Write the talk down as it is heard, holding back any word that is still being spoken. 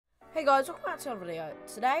Hey guys, welcome back to another video.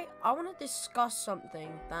 Today, I want to discuss something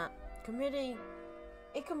that can really,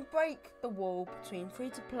 it can break the wall between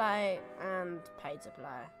free-to-play and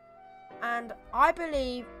pay-to-play. And I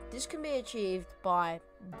believe this can be achieved by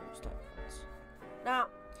boost tokens. Now,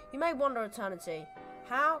 you may wonder, Eternity,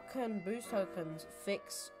 how can boost tokens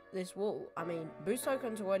fix this wall? I mean, boost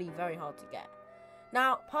tokens are already very hard to get.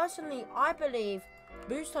 Now, personally, I believe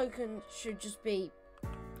boost tokens should just be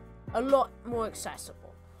a lot more accessible.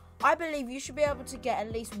 I believe you should be able to get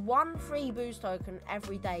at least one free boost token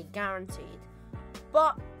every day, guaranteed.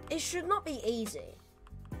 But it should not be easy.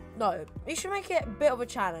 No, you should make it a bit of a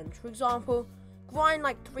challenge. For example, grind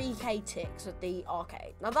like 3k ticks at the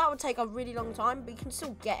arcade. Now that would take a really long time, but you can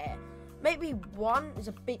still get it. Maybe one is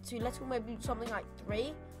a bit too little, maybe something like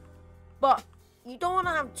 3. But you don't want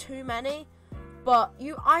to have too many. But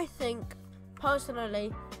I think,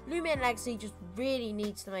 personally, Loomian Legacy just really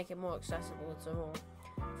needs to make it more accessible to more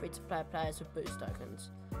free-to-play players with boost tokens.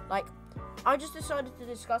 Like, I just decided to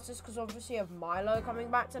discuss this because obviously of Milo coming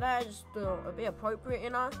back today. I just thought it'd be appropriate, you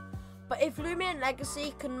know. But if Loomian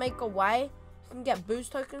Legacy can make a way, you can get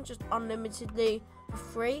boost tokens just unlimitedly for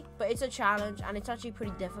free. But it's a challenge and it's actually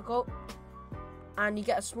pretty difficult. And you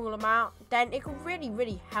get a small amount, then it can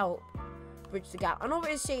really help bridge the gap. And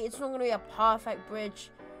obviously, it's not going to be a perfect bridge.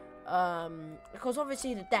 Because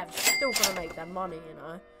obviously the devs are still going to make their money, you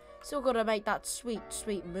know. Still got to make that sweet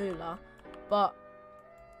moolah, but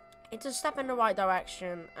it's a step in the right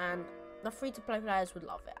direction, and the free-to-play players would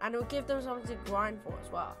love it, and it would give them something to grind for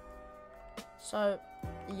as well. So,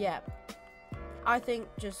 yeah, I think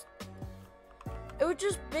it would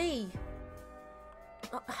just be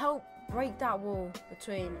help break that wall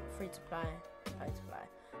between free-to-play and pay-to-play.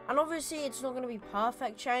 And obviously, it's not going to be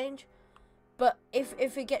perfect change. But if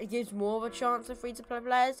it gives more of a chance to free-to-play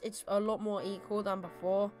players, it's a lot more equal than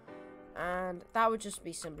before. And that would just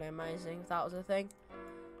be simply amazing if that was a thing.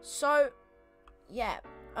 So, yeah.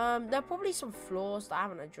 There are probably some flaws that I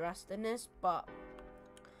haven't addressed in this. But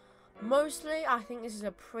mostly, I think this is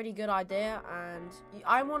a pretty good idea. And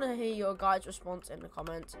I want to hear your guys' response in the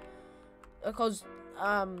comments. Because,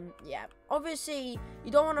 yeah. Obviously,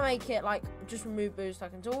 you don't want to make it like just remove boost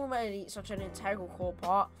tokens. It's already such an integral core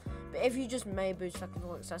part. But if you just made boost tokens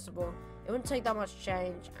more accessible, it wouldn't take that much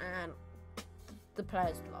change, and the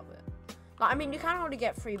players would love it. Like, I mean, you can already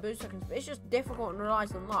get free boost tokens, but it's just difficult and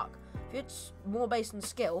relies on luck. If it's more based on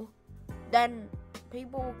skill, then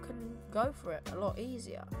people can go for it a lot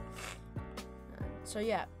easier. And so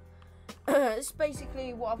yeah, it's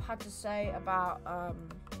basically what I've had to say about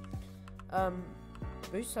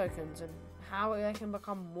boost tokens and how they can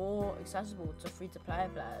become more accessible to free-to-play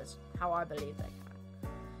players. How I believe they can.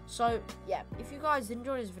 So, yeah, if you guys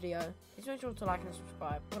enjoyed this video, please make sure to like and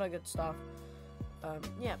subscribe. What a good stuff.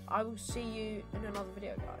 Yeah, I will see you in another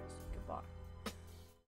video, guys.